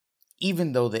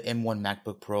Even though the M1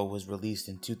 MacBook Pro was released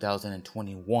in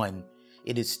 2021,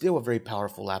 it is still a very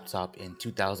powerful laptop in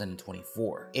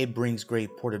 2024. It brings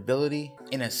great portability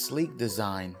in a sleek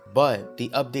design, but the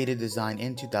updated design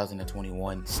in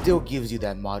 2021 still gives you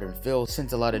that modern feel,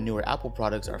 since a lot of newer Apple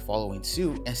products are following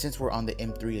suit. And since we're on the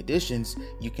M3 editions,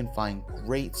 you can find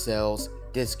great sales,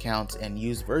 discounts, and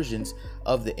used versions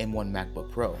of the M1 MacBook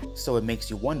Pro. So it makes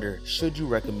you wonder, should you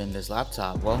recommend this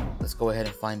laptop? Well, let's go ahead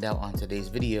and find out on today's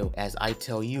video as I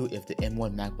tell you if the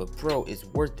M1 MacBook Pro is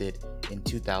worth it in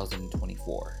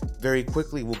 2024. Very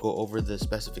quickly, we'll go over the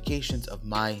specifications of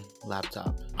my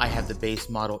laptop. I have the base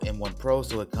model M1 Pro,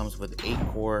 so it comes with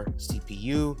 8-core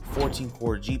CPU,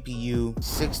 14-core GPU,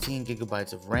 16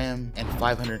 gigabytes of RAM, and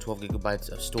 512 gigabytes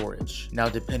of storage. Now,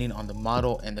 depending on the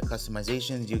model and the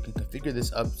customizations, you can configure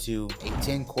this up to a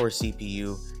 10-core CPU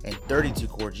and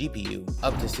 32-core GPU,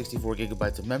 up to 64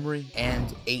 gigabytes of memory,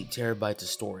 and 8 terabytes of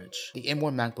storage. The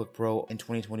M1 MacBook Pro in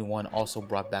 2021 also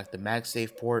brought back the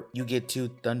MagSafe port. You get 2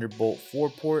 Thunderbolt 4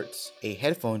 ports, a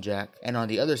headphone jack, and on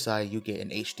the other side you get an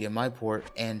HDMI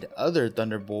port and other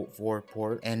Thunderbolt 4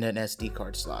 port and an SD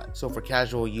card slot. So for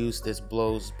casual use, this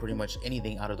blows pretty much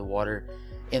anything out of the water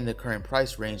in the current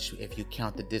price range if you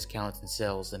count the discounts and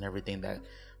sales and everything that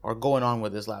are going on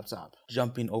with this laptop.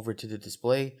 Jumping over to the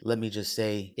display, let me just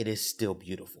say it is still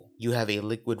beautiful. You have a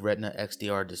Liquid Retina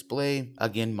XDR display.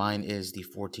 Again, mine is the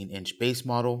 14-inch base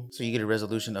model. So you get a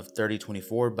resolution of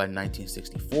 3024 by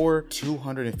 1964,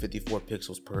 254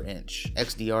 pixels per inch.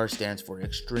 XDR stands for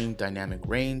Extreme Dynamic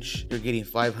Range. You're getting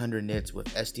 500 nits with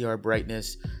SDR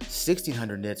brightness,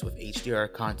 1600 nits with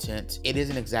HDR content. It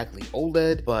isn't exactly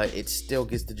OLED, but it still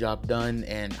gets the job done,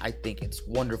 and I think it's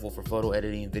wonderful for photo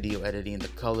editing, video editing. The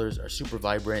colors are super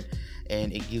vibrant,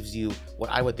 and it gives you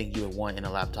what I would think you would want in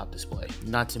a laptop display.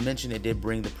 Not to mention, it did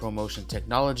bring the ProMotion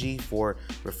technology for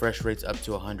refresh rates up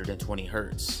to 120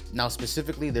 Hertz. Now,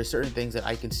 specifically, there's certain things that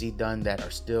I can see done that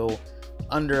are still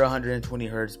under 120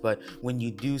 Hertz, but when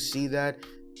you do see that,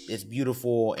 it's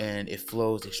beautiful and it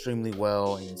flows extremely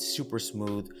well and it's super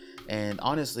smooth. And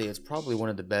honestly, it's probably one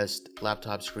of the best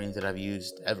laptop screens that I've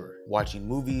used ever. Watching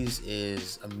movies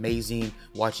is amazing.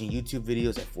 Watching YouTube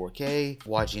videos at 4K,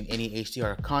 watching any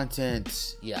HDR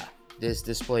content, yeah, this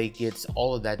display gets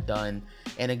all of that done.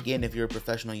 And again, if you're a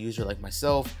professional user like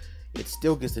myself, it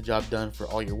still gets the job done for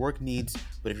all your work needs.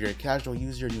 But if you're a casual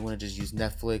user and you want to just use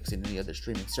Netflix and any other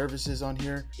streaming services on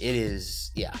here, it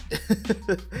is, yeah,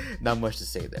 not much to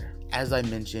say there. As I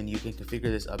mentioned, you can configure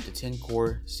this up to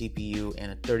 10-core CPU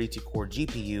and a 32-core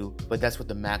GPU, but that's with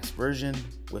the max version.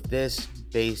 With this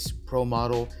base Pro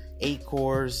model, 8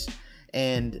 cores,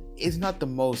 and it's not the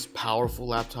most powerful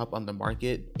laptop on the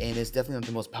market, and it's definitely not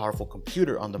the most powerful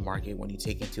computer on the market when you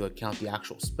take into account the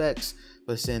actual specs.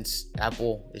 But since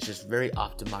Apple is just very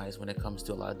optimized when it comes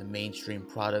to a lot of the mainstream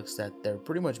products that they're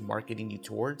pretty much marketing you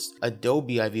towards,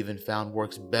 Adobe, I've even found,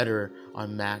 works better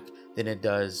on Mac than it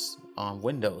does on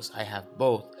Windows. I have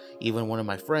both. Even one of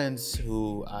my friends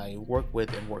who I work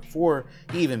with and work for,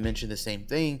 he even mentioned the same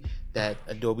thing, that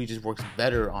Adobe just works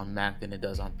better on Mac than it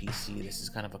does on PC. This is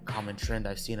kind of a common trend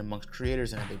I've seen amongst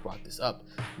creators, and they brought this up.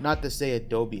 Not to say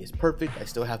Adobe is perfect, I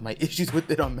still have my issues with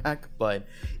it on Mac, but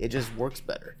it just works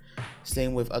better.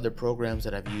 Same with other programs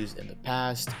that I've used in the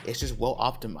past. It's just well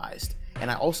optimized. And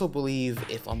I also believe,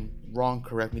 if I'm wrong,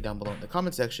 correct me down below in the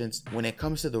comment sections, when it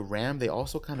comes to the RAM, they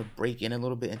also kind of break in a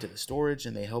little bit into the storage,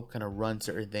 and they help kind of run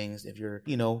certain things if you're,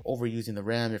 overusing the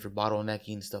RAM, if you're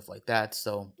bottlenecking, stuff like that.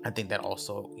 So I think that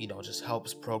also, just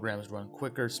helps programs run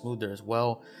quicker, smoother as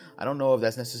well. I don't know if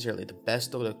that's necessarily the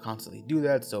best though to constantly do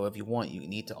that. So if you want, you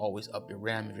need to always up your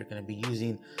RAM if you're going to be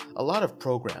using a lot of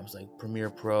programs like Premiere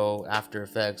Pro, After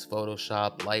Effects,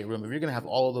 Photoshop, Lightroom. If you're going to have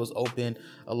all of those open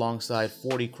alongside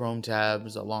 40 Chrome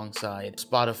tabs, alongside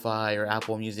Spotify or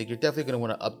Apple Music, you're definitely going to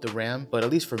want to up the RAM. But at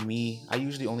least for me, I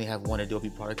usually only have one Adobe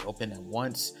product open at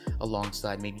once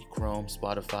alongside maybe Chrome,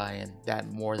 Spotify, and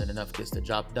that more than enough gets the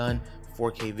job done.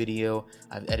 4K video.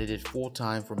 I've edited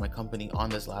full-time for my company on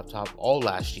this laptop all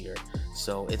last year,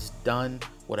 so it's done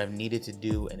what I've needed to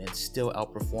do, and it still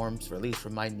outperforms, for at least for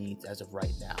my needs as of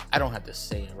right now. I don't have to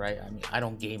say it, right? I mean, I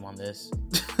don't game on this.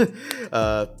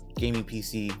 Gaming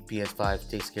PC, PS5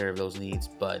 takes care of those needs,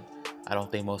 but I don't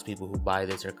think most people who buy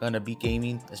this are gonna be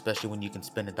gaming, especially when you can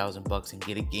spend $1,000 and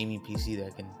get a gaming PC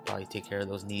that can probably take care of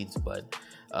those needs. But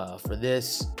for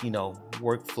this,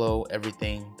 workflow,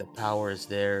 everything, the power is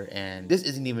there. And this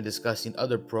isn't even discussing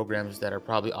other programs that are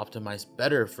probably optimized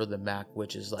better for the Mac,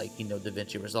 which is like,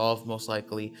 DaVinci Resolve most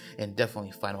likely, and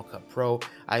definitely Final Cut Pro.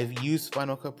 I've used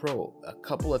Final Cut Pro a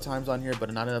couple of times on here,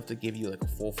 but not enough to give you like a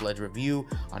full-fledged review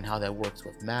on how that works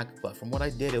with Mac. But from what I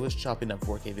did, it was chopping up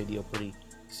 4K video pretty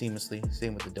seamlessly,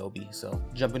 same with Adobe. So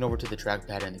jumping over to the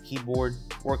trackpad and the keyboard,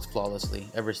 works flawlessly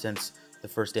ever since the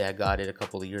first day I got it a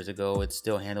couple of years ago. It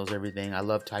still handles everything. I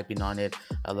love typing on it.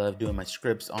 I love doing my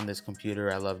scripts on this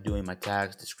computer. I love doing my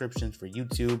tags, descriptions for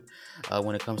YouTube.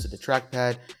 When it comes to the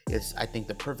trackpad, it's, I think,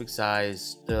 the perfect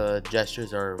size. The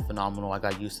gestures are phenomenal. I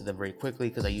got used to them very quickly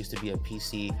because I used to be a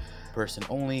PC person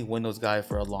only, Windows guy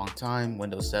for a long time,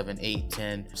 Windows 7, 8,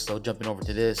 10. So jumping over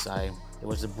to this, it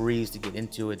was a breeze to get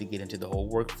into it, to get into the whole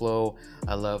workflow.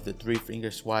 I love the 3-finger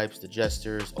swipes, the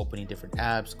gestures, opening different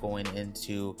apps, going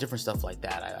into different stuff like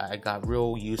that. I got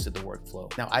real used to the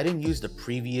workflow. Now, I didn't use the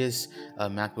previous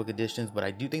MacBook editions, but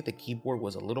I do think the keyboard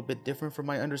was a little bit different from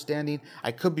my understanding.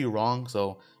 I could be wrong,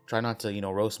 so try not to,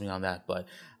 roast me on that, but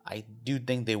I do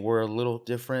think they were a little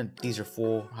different. These are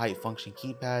full height function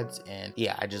keypads, and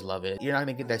yeah, I just love it. You're not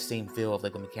gonna get that same feel of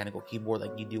like a mechanical keyboard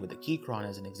like you do with the Keychron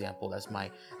as an example. That's my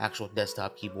actual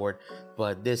desktop keyboard,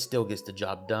 but this still gets the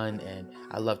job done, and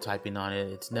I love typing on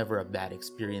it. It's never a bad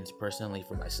experience personally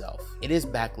for myself. It is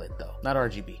backlit though, not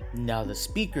RGB. Now the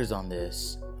speakers on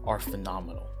this are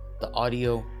phenomenal. The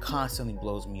audio constantly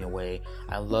blows me away.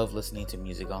 I love listening to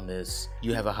music on this.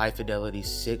 You have a high fidelity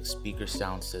 6-speaker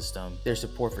sound system. There's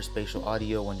support for spatial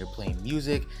audio when you're playing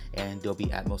music, and Dolby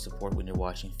Atmos support when you're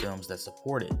watching films that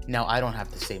support it. Now, I don't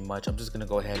have to say much. I'm just gonna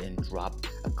go ahead and drop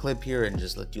a clip here and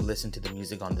just let you listen to the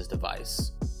music on this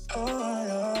device.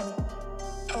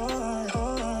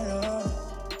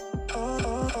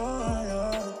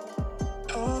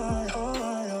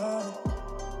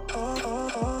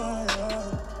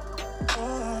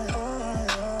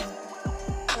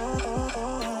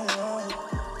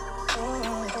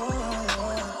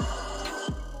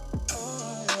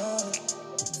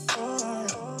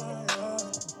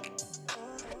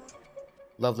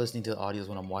 Love listening to the audios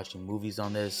when I'm watching movies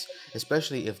on this,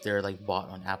 especially if they're like bought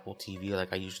on Apple TV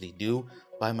like I usually do.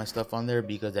 Buy my stuff on there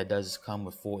because that does come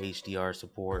with full HDR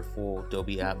support, full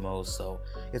Dolby Atmos, so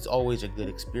it's always a good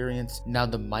experience. Now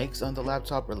the mics on the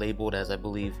laptop are labeled as, I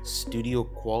believe, studio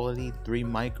quality 3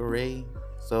 mic array.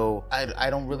 So I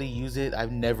don't really use it.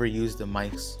 I've never used the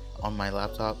mics on my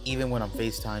laptop. Even when I'm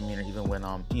FaceTiming, or even when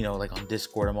I'm, like on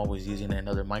Discord, I'm always using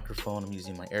another microphone. I'm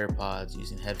using my AirPods,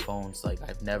 using headphones. Like,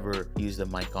 I've never used a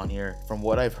mic on here. From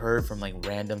what I've heard from like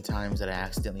random times that I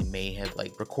accidentally may have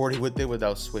like recorded with it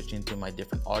without switching to my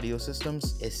different audio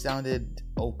systems, it sounded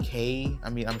okay. I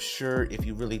mean, I'm sure if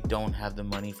you really don't have the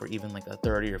money for even like a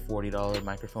 $30 or $40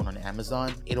 microphone on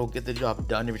Amazon, it'll get the job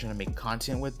done if you're trying to make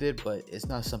content with it, but it's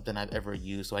not something I've ever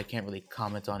used, so I can't really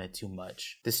comment on it too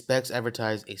much. The specs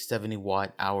advertise a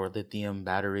 70-watt-hour lithium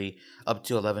battery, up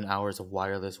to 11 hours of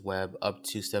wireless web, up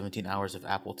to 17 hours of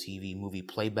Apple TV movie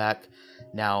playback.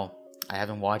 Now, I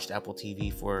haven't watched Apple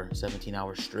TV for 17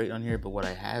 hours straight on here, but what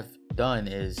I have done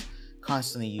is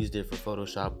constantly used it for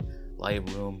Photoshop,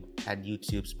 Lightroom, had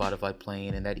YouTube, Spotify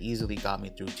playing, and that easily got me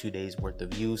through 2 days worth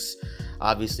of use.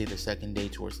 Obviously, the second day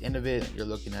towards the end of it, you're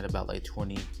looking at about like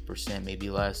 20%, maybe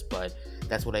less, but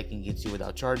that's what I can get to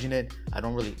without charging it. I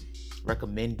don't really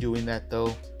recommend doing that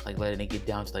though, like letting it get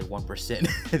down to like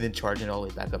 1% and then charging it all the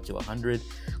way back up to 100.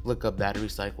 Look up battery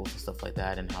cycles and stuff like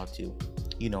that, and how to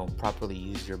properly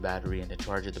use your battery and to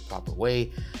charge it the proper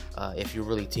way, if you're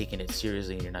really taking it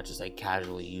seriously and you're not just like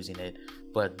casually using it.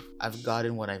 But I've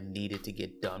gotten what I've needed to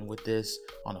get done with this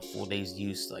on a full day's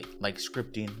use, like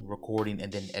scripting, recording,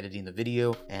 and then editing the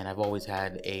video, and I've always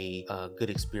had a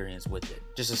good experience with it.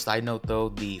 Just a side note though,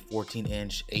 the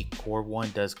 14-inch 8-core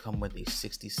one does come with a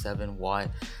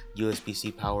 67-watt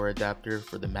USB-C power adapter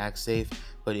for the MagSafe,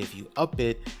 but if you up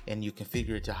it and you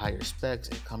configure it to higher specs,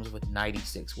 it comes with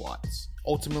 96 watts.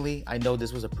 Ultimately, I know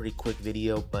this was a pretty quick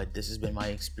video, but this has been my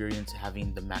experience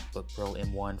having the MacBook Pro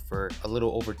M1 for a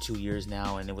little over 2 years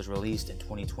now, and it was released in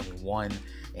 2021,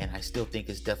 and I still think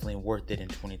it's definitely worth it in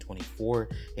 2024.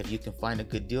 If you can find a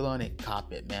good deal on it,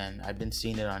 cop it, man. I've been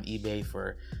seeing it on eBay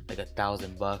for like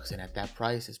 $1,000, and at that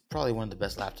price, it's probably one of the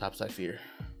best laptops I fear.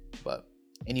 But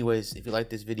anyways, if you like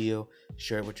this video,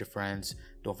 share it with your friends.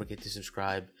 Don't forget to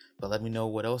subscribe, but let me know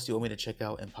what else you want me to check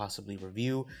out and possibly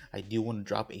review. I do want to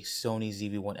drop a Sony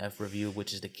ZV-1F review,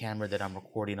 which is the camera that I'm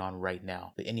recording on right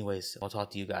now. But anyways, I'll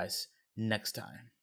talk to you guys next time.